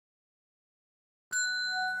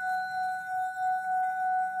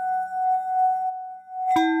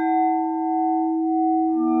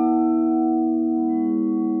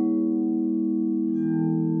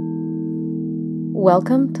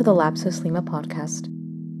Welcome to the Lapsus Lima podcast.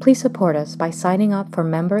 Please support us by signing up for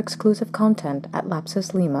member-exclusive content at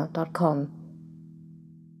lapsuslima.com.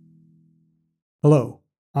 Hello,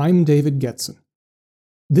 I'm David Getson.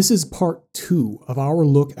 This is part 2 of our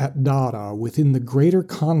look at Dada within the greater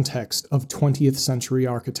context of 20th century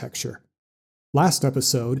architecture. Last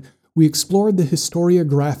episode, we explored the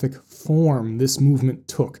historiographic form this movement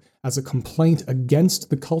took as a complaint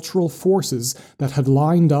against the cultural forces that had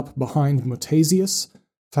lined up behind Mutesius,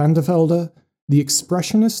 Van de Velde, the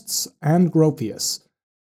Expressionists, and Gropius.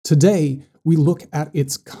 Today, we look at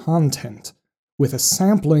its content, with a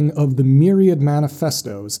sampling of the myriad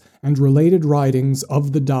manifestos and related writings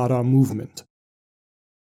of the Dada movement.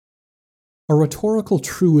 A rhetorical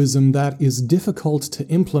truism that is difficult to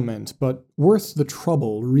implement but worth the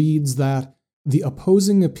trouble reads that the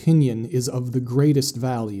opposing opinion is of the greatest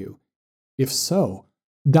value. If so,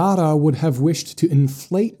 Dada would have wished to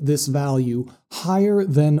inflate this value higher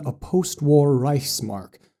than a post-war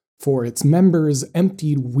Reichsmark, for its members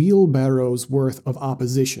emptied wheelbarrows worth of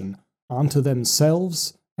opposition onto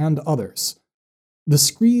themselves and others. The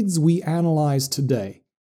screeds we analyze today,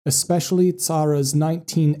 especially Tzara's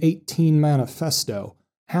 1918 manifesto,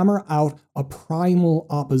 hammer out a primal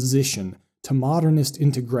opposition to modernist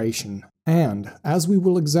integration, and, as we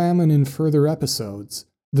will examine in further episodes,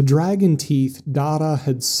 the dragon teeth Dada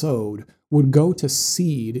had sowed would go to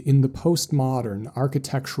seed in the postmodern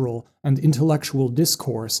architectural and intellectual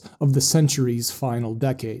discourse of the century's final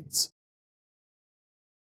decades.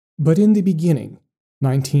 But in the beginning,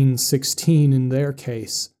 1916 in their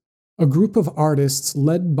case, a group of artists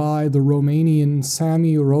led by the Romanian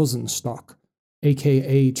Sami Rosenstock,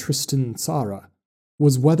 aka Tristan Tzara,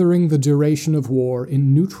 was weathering the duration of war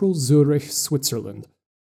in neutral Zurich, Switzerland.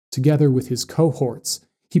 Together with his cohorts,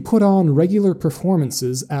 he put on regular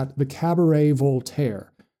performances at the Cabaret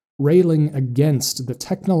Voltaire, railing against the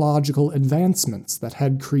technological advancements that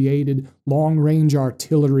had created long-range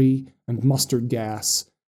artillery and mustard gas,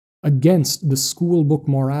 against the schoolbook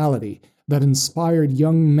morality that inspired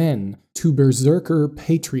young men to berserker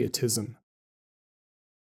patriotism.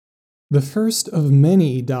 The first of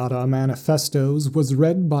many Dada manifestos was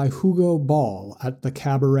read by Hugo Ball at the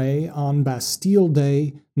Cabaret on Bastille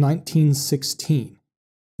Day 1916.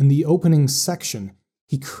 In the opening section,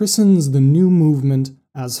 he christens the new movement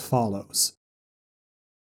as follows.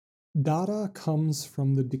 Dada comes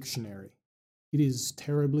from the dictionary. It is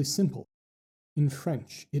terribly simple. In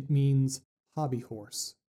French, it means hobby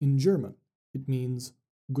horse. In German, it means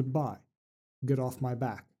goodbye, get off my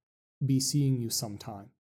back, be seeing you sometime.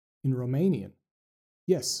 In Romanian,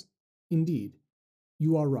 yes, indeed,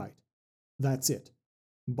 you are right. That's it.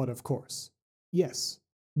 But of course, yes,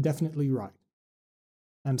 definitely right.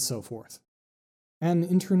 And so forth. An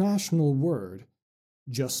international word,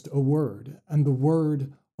 just a word, and the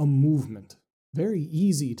word a movement. Very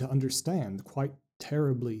easy to understand, quite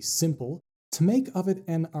terribly simple. To make of it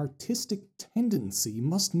an artistic tendency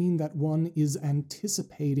must mean that one is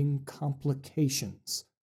anticipating complications.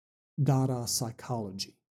 Dada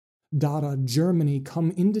psychology. Dada Germany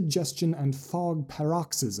come indigestion and fog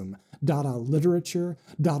paroxysm. Dada literature,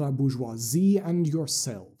 Dada bourgeoisie, and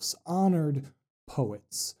yourselves, honored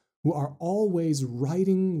poets, who are always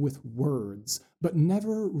writing with words, but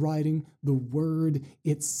never writing the word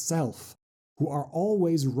itself, who are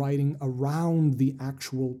always writing around the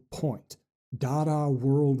actual point. Dada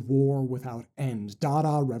world war without end,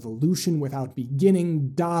 Dada revolution without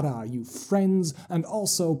beginning, Dada, you friends and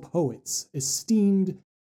also poets, esteemed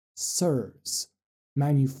sirs,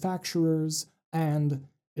 manufacturers, and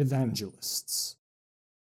evangelists.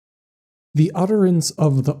 The utterance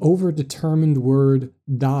of the overdetermined word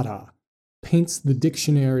Dada paints the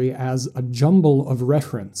dictionary as a jumble of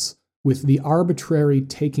reference, with the arbitrary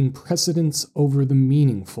taking precedence over the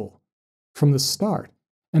meaningful. From the start,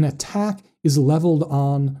 an attack is leveled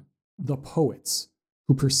on the poets,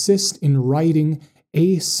 who persist in writing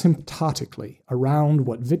asymptotically around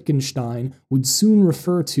what Wittgenstein would soon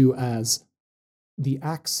refer to as the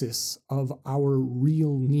axis of our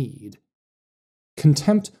real need.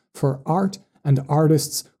 Contempt for art and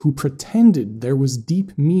artists who pretended there was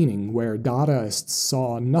deep meaning where Dadaists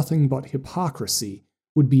saw nothing but hypocrisy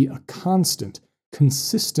would be a constant,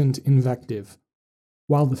 consistent invective.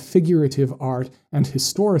 While the figurative art and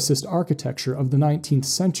historicist architecture of the 19th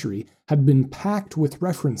century had been packed with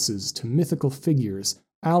references to mythical figures,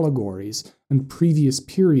 allegories, and previous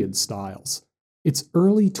period styles, its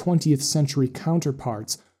early 20th century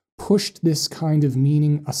counterparts pushed this kind of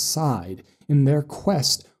meaning aside in their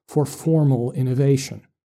quest for formal innovation.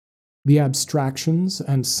 The abstractions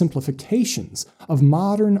and simplifications of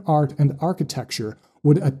modern art and architecture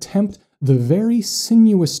would attempt the very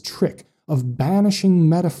sinuous trick of banishing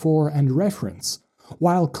metaphor and reference,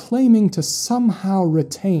 while claiming to somehow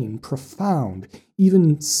retain profound,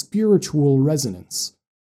 even spiritual resonance.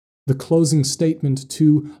 The closing statement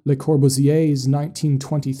to Le Corbusier's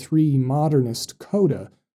 1923 modernist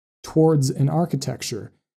coda, Towards an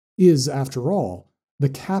Architecture, is, after all, the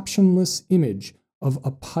captionless image of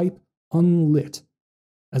a pipe unlit,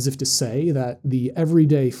 as if to say that the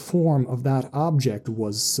everyday form of that object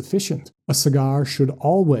was sufficient. A cigar should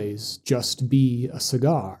always just be a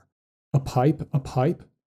cigar, a pipe,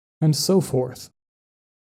 and so forth.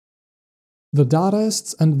 The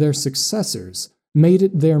Dadaists and their successors made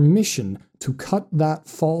it their mission to cut that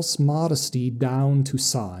false modesty down to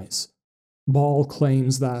size. Ball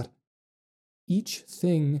claims that each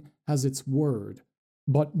thing has its word,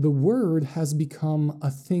 but the word has become a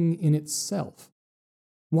thing in itself.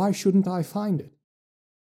 Why shouldn't I find it?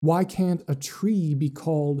 Why can't a tree be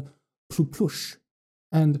called pluplush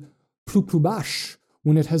and pluplubash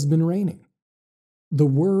when it has been raining? The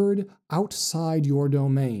word outside your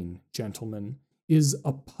domain, gentlemen, is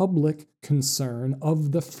a public concern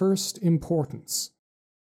of the first importance.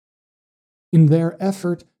 In their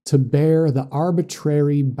effort to bear the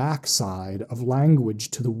arbitrary backside of language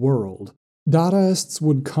to the world, Dadaists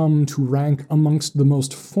would come to rank amongst the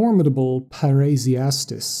most formidable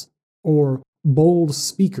parasiastes, or bold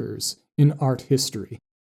speakers, in art history.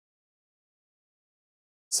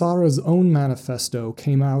 Sarra's own manifesto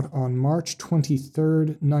came out on March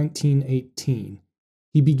 23, 1918.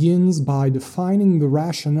 He begins by defining the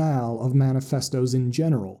rationale of manifestos in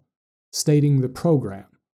general, stating the program,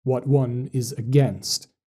 what one is against.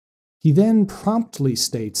 He then promptly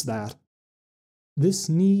states that this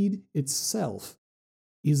need itself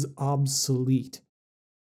is obsolete.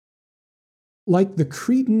 Like the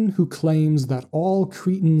Cretan who claims that all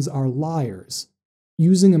Cretans are liars,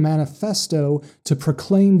 using a manifesto to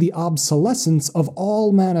proclaim the obsolescence of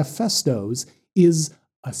all manifestos is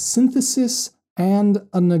a synthesis and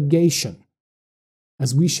a negation.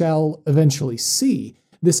 As we shall eventually see,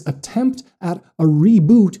 this attempt at a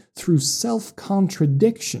reboot through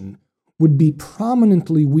self-contradiction would be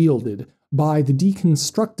prominently wielded by the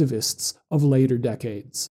deconstructivists of later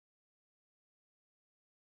decades.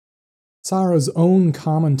 Sarra's own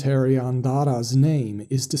commentary on Dada's name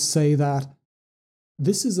is to say that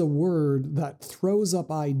this is a word that throws up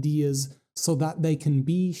ideas so that they can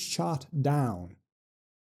be shot down.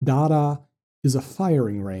 Dada is a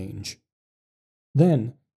firing range.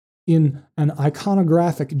 Then, in an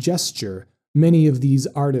iconographic gesture many of these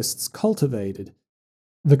artists cultivated,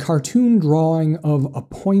 the cartoon drawing of a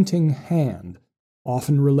pointing hand,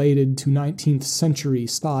 often related to 19th century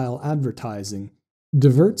style advertising,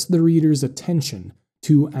 diverts the reader's attention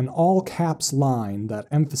to an all-caps line that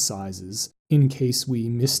emphasizes, in case we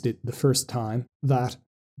missed it the first time, that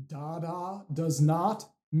Dada does not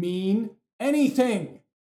mean anything.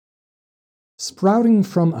 Sprouting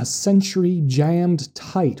from a century jammed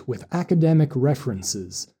tight with academic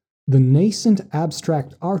references, the nascent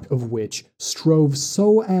abstract art of which strove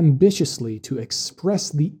so ambitiously to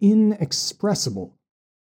express the inexpressible,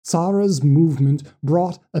 Sarra's movement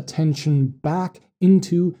brought attention back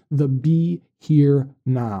into the be here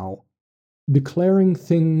now, declaring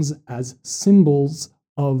things as symbols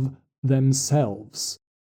of themselves.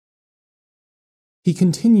 He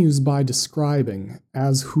continues by describing,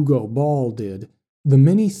 as Hugo Ball did, the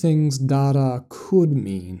many things Dada could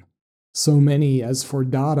mean, so many as for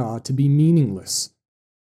Dada to be meaningless.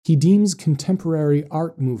 He deems contemporary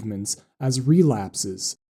art movements as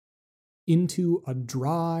relapses into a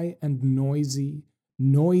dry and noisy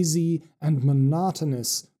and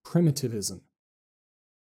monotonous primitivism.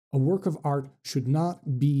 A work of art should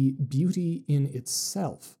not be beauty in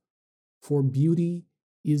itself, for beauty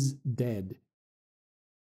is dead.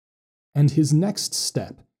 And his next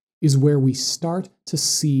step is where we start to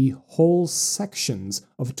see whole sections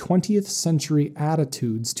of 20th century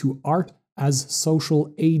attitudes to art as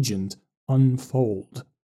social agent unfold.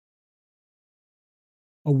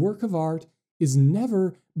 A work of art is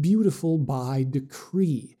never beautiful by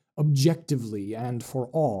decree, objectively and for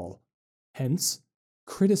all. Hence,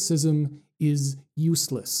 criticism is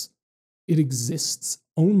useless. It exists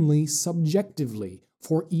only subjectively,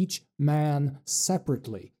 for each man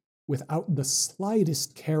separately, without the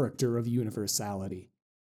slightest character of universality.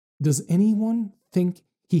 Does anyone think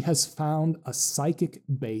he has found a psychic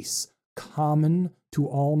base common to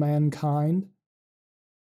all mankind?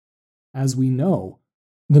 As we know,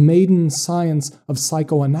 the maiden science of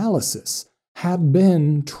psychoanalysis had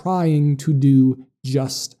been trying to do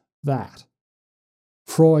just that.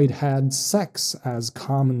 Freud had sex as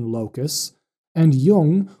common locus, and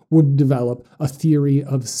Jung would develop a theory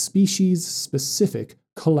of species-specific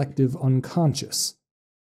collective unconscious.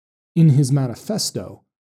 In his manifesto,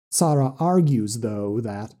 Zara argues, though,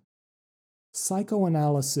 that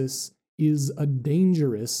psychoanalysis is a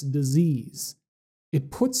dangerous disease.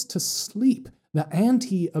 It puts to sleep the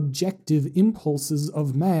anti-objective impulses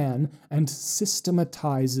of man and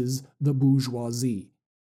systematizes the bourgeoisie.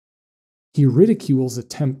 He ridicules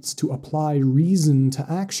attempts to apply reason to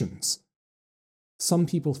actions. Some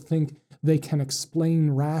people think they can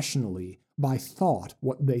explain rationally by thought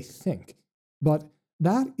what they think, but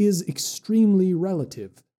that is extremely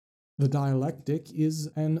relative. The dialectic is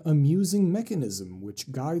an amusing mechanism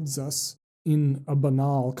which guides us, in a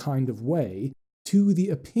banal kind of way, to the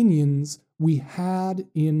opinions we had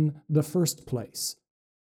in the first place.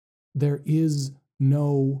 There is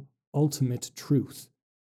no ultimate truth.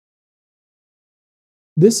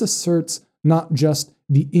 This asserts not just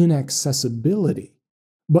the inaccessibility,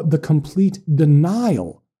 but the complete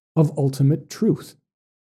denial of ultimate truth.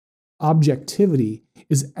 Objectivity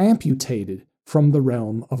is amputated from the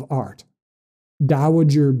realm of art.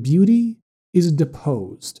 Dowager beauty is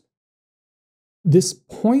deposed. This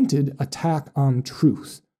pointed attack on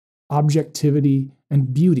truth, objectivity,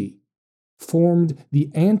 and beauty formed the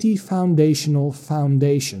anti-foundational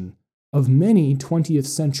foundation of many 20th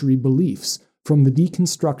century beliefs, from the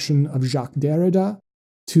deconstruction of Jacques Derrida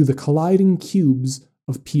to the colliding cubes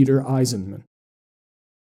of Peter Eisenman.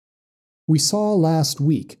 We saw last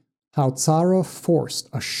week how Zara forced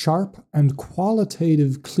a sharp and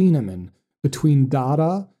qualitative clinamen between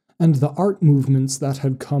Dada and the art movements that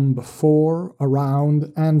had come before,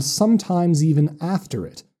 around, and sometimes even after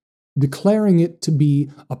it, declaring it to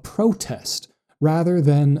be a protest rather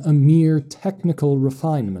than a mere technical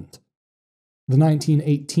refinement. The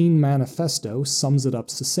 1918 manifesto sums it up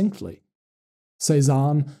succinctly.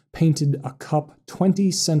 Cézanne painted a cup 20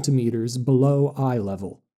 centimeters below eye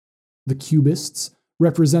level. The Cubists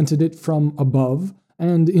represented it from above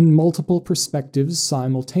and in multiple perspectives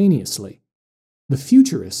simultaneously. The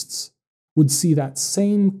Futurists would see that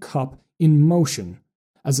same cup in motion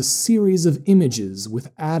as a series of images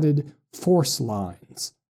with added force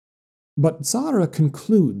lines. But Zara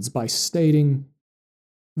concludes by stating,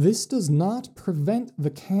 "This does not prevent the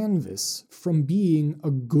canvas from being a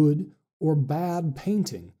good or bad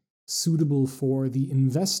painting suitable for the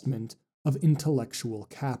investment of intellectual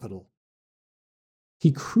capital."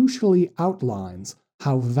 He crucially outlines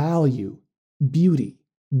how value, beauty,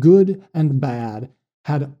 good and bad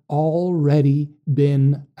had already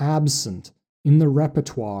been absent in the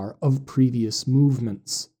repertoire of previous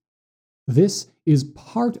movements. This is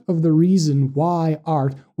part of the reason why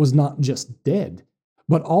art was not just dead,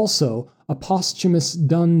 but also a posthumous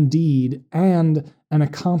done deed and an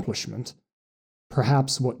accomplishment.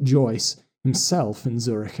 Perhaps what Joyce, himself in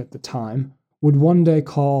Zurich at the time, would one day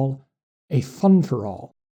call a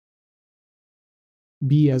fun-for-all.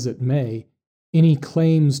 Be as it may, any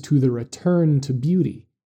claims to the return to beauty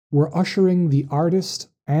were ushering the artist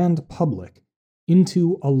and public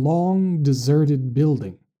into a long deserted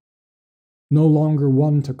building, no longer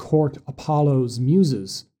one to court Apollo's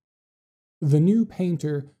muses. The new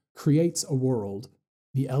painter creates a world,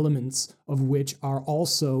 the elements of which are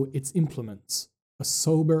also its implements, a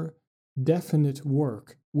sober, definite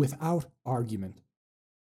work without argument.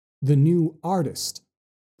 The new artist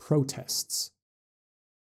protests.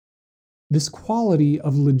 This quality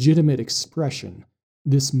of legitimate expression,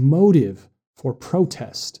 this motive for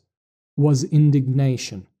protest, was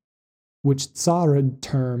indignation, which Zara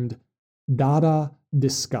termed Dada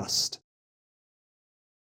disgust.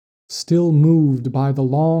 Still moved by the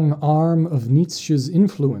long arm of Nietzsche's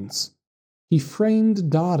influence, he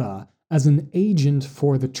framed Dada as an agent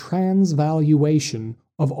for the transvaluation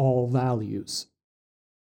of all values.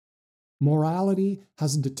 Morality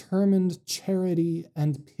has determined charity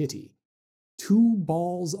and pity, two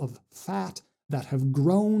balls of fat that have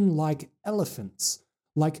grown like elephants,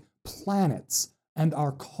 like planets, and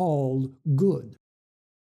are called good.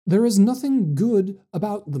 There is nothing good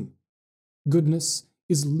about them. Goodness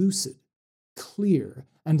is lucid, clear,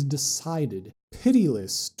 and decided,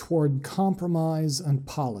 pitiless toward compromise and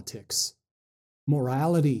politics.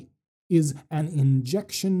 Morality is an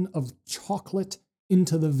injection of chocolate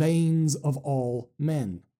into the veins of all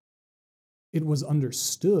men. It was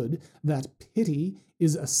understood that pity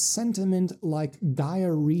is a sentiment like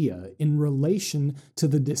diarrhea in relation to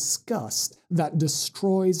the disgust that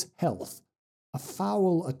destroys health, a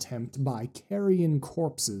foul attempt by carrion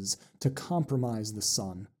corpses to compromise the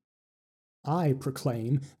sun. I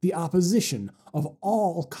proclaim the opposition of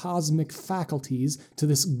all cosmic faculties to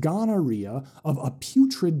this gonorrhea of a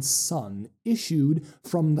putrid sun issued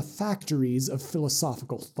from the factories of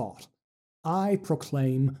philosophical thought. I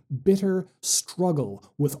proclaim bitter struggle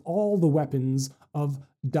with all the weapons of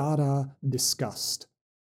Dada disgust.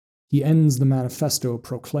 He ends the manifesto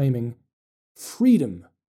proclaiming, "Freedom,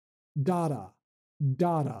 Dada,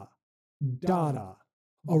 Dada, Dada,"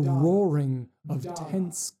 a roaring of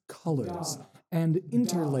tense colors and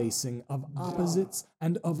interlacing of opposites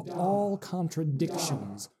and of all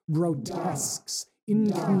contradictions, grotesques,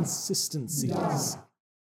 inconsistencies.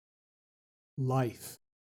 Life.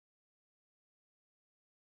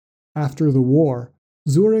 After the war,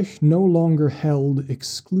 Zurich no longer held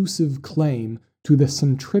exclusive claim to the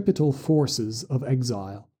centripetal forces of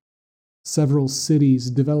exile. Several cities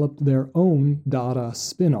developed their own Dada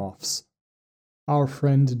spin-offs. Our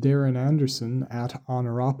friend Darren Anderson at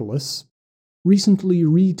Honorapolis recently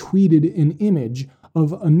retweeted an image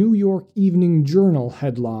of a New York Evening Journal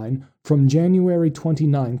headline from January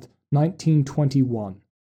 29, 1921.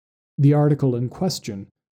 The article in question,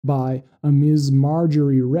 by a Ms.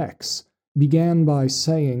 Marjorie Rex, began by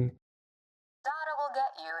saying, "Dada will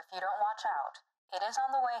get you if you don't watch out. It is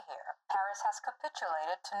on the way here. Paris has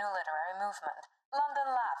capitulated to new literary movement. London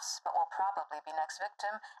laughs, but will probably be next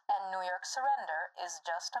victim, and New York's surrender is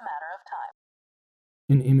just a matter of time."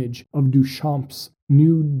 An image of Duchamp's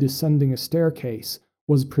nude descending a staircase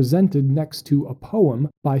was presented next to a poem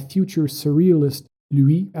by future surrealist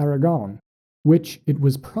Louis Aragon, which it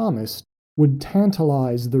was promised would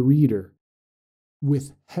tantalize the reader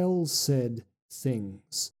with hell-said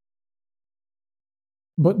things.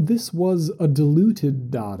 But this was a diluted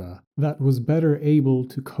Dada that was better able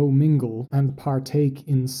to commingle and partake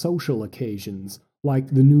in social occasions,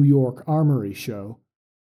 like the New York Armory Show.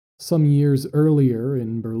 Some years earlier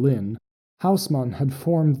in Berlin, Haussmann had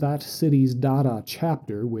formed that city's Dada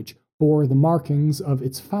chapter, which bore the markings of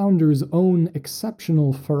its founder's own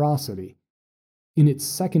exceptional ferocity. In its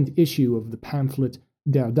second issue of the pamphlet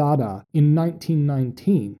Der Dada in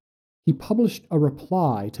 1919, he published a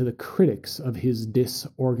reply to the critics of his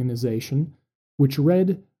disorganization, which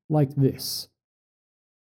read like this: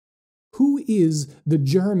 "Who is the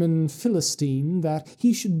German Philistine that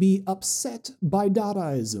he should be upset by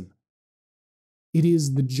Dadaism? It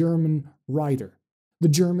is the German writer, the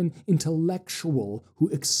German intellectual who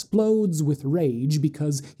explodes with rage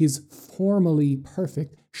because his formerly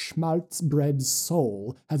perfect schmaltzbread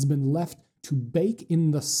soul has been left to bake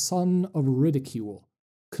in the sun of ridicule,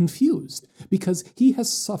 confused because he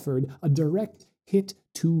has suffered a direct hit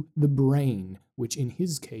to the brain, which in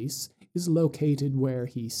his case is located where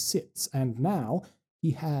he sits, and now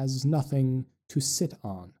he has nothing to sit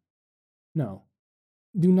on. No,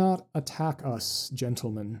 do not attack us,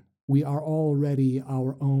 gentlemen. We are already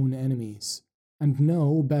our own enemies, and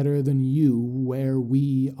know better than you where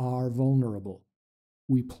we are vulnerable.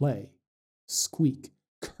 We play, squeak,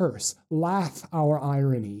 curse, laugh our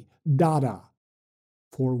irony, Dada,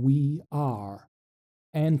 for we are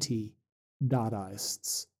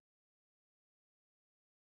anti-Dadaists."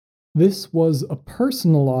 This was a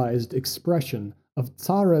personalized expression of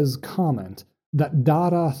Tzara's comment that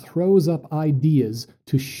Dada throws up ideas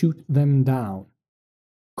to shoot them down.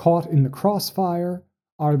 Caught in the crossfire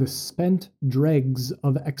are the spent dregs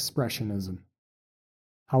of expressionism.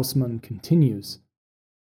 Haussmann continues,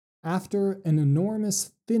 "After an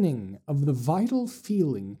enormous thinning of the vital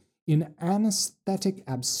feeling in anesthetic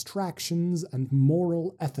abstractions and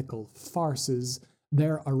moral ethical farces,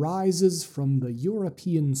 there arises from the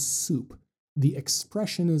European soup the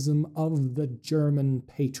expressionism of the German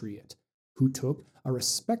patriot, who took a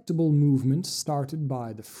respectable movement started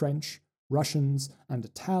by the French, Russians, and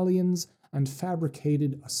Italians and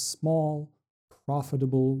fabricated a small,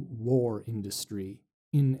 profitable war industry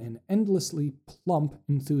in an endlessly plump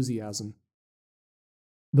enthusiasm.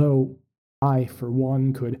 Though I, for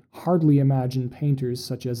one, could hardly imagine painters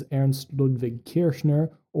such as Ernst Ludwig Kirchner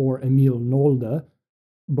or Emil Nolde,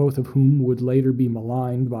 both of whom would later be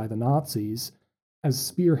maligned by the Nazis, as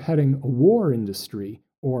spearheading a war industry,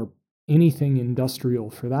 or anything industrial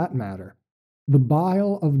for that matter. The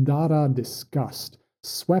bile of Dada disgust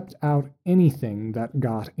swept out anything that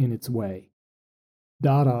got in its way.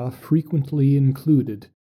 Dada frequently included.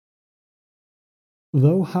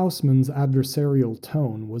 Though Haussmann's adversarial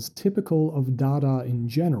tone was typical of Dada in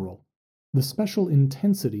general, the special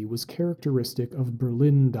intensity was characteristic of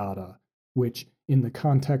Berlin Dada, which, in the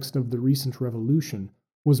context of the recent revolution,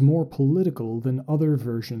 was more political than other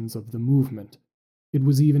versions of the movement. It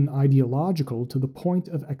was even ideological to the point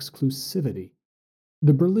of exclusivity.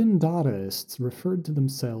 The Berlin Dadaists referred to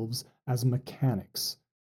themselves as mechanics.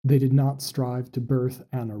 They did not strive to birth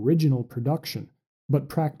an original production, but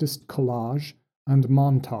practiced collage and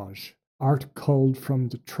montage, art culled from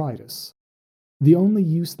detritus. The only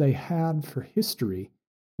use they had for history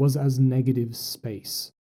was as negative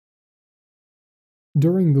space.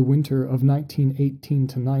 During the winter of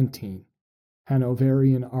 1918–19,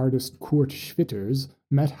 Hanoverian artist Kurt Schwitters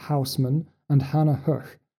met Haussmann and Hannah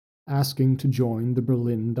Höch, asking to join the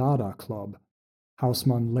Berlin Dada Club.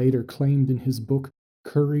 Haussmann later claimed in his book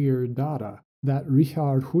Courier Dada that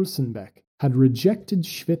Richard Hulsenbeck had rejected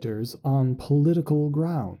Schwitters on political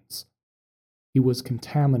grounds. He was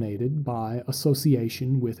contaminated by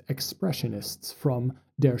association with expressionists from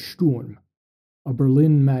Der Sturm, a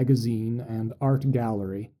Berlin magazine and art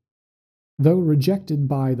gallery. Though rejected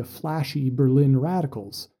by the flashy Berlin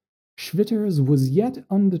radicals, Schwitters was yet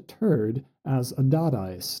undeterred as a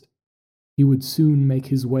Dadaist. He would soon make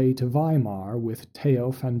his way to Weimar with Theo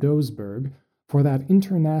van Doesburg for that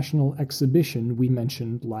international exhibition we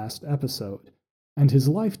mentioned last episode, and his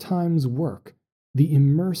lifetime's work, the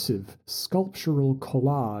immersive sculptural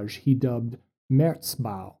collage he dubbed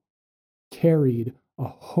Märzbau, carried a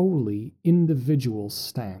wholly individual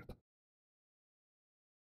stamp.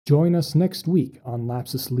 Join us next week on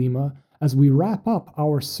Lapsus Lima as we wrap up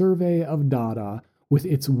our survey of Dada with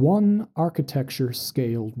its one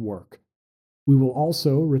architecture-scaled work. We will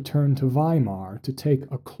also return to Weimar to take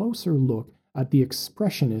a closer look at the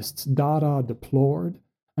expressionists Dada deplored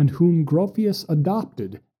and whom Gropius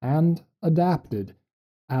adopted and adapted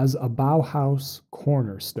as a Bauhaus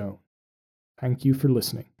cornerstone. Thank you for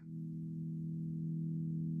listening.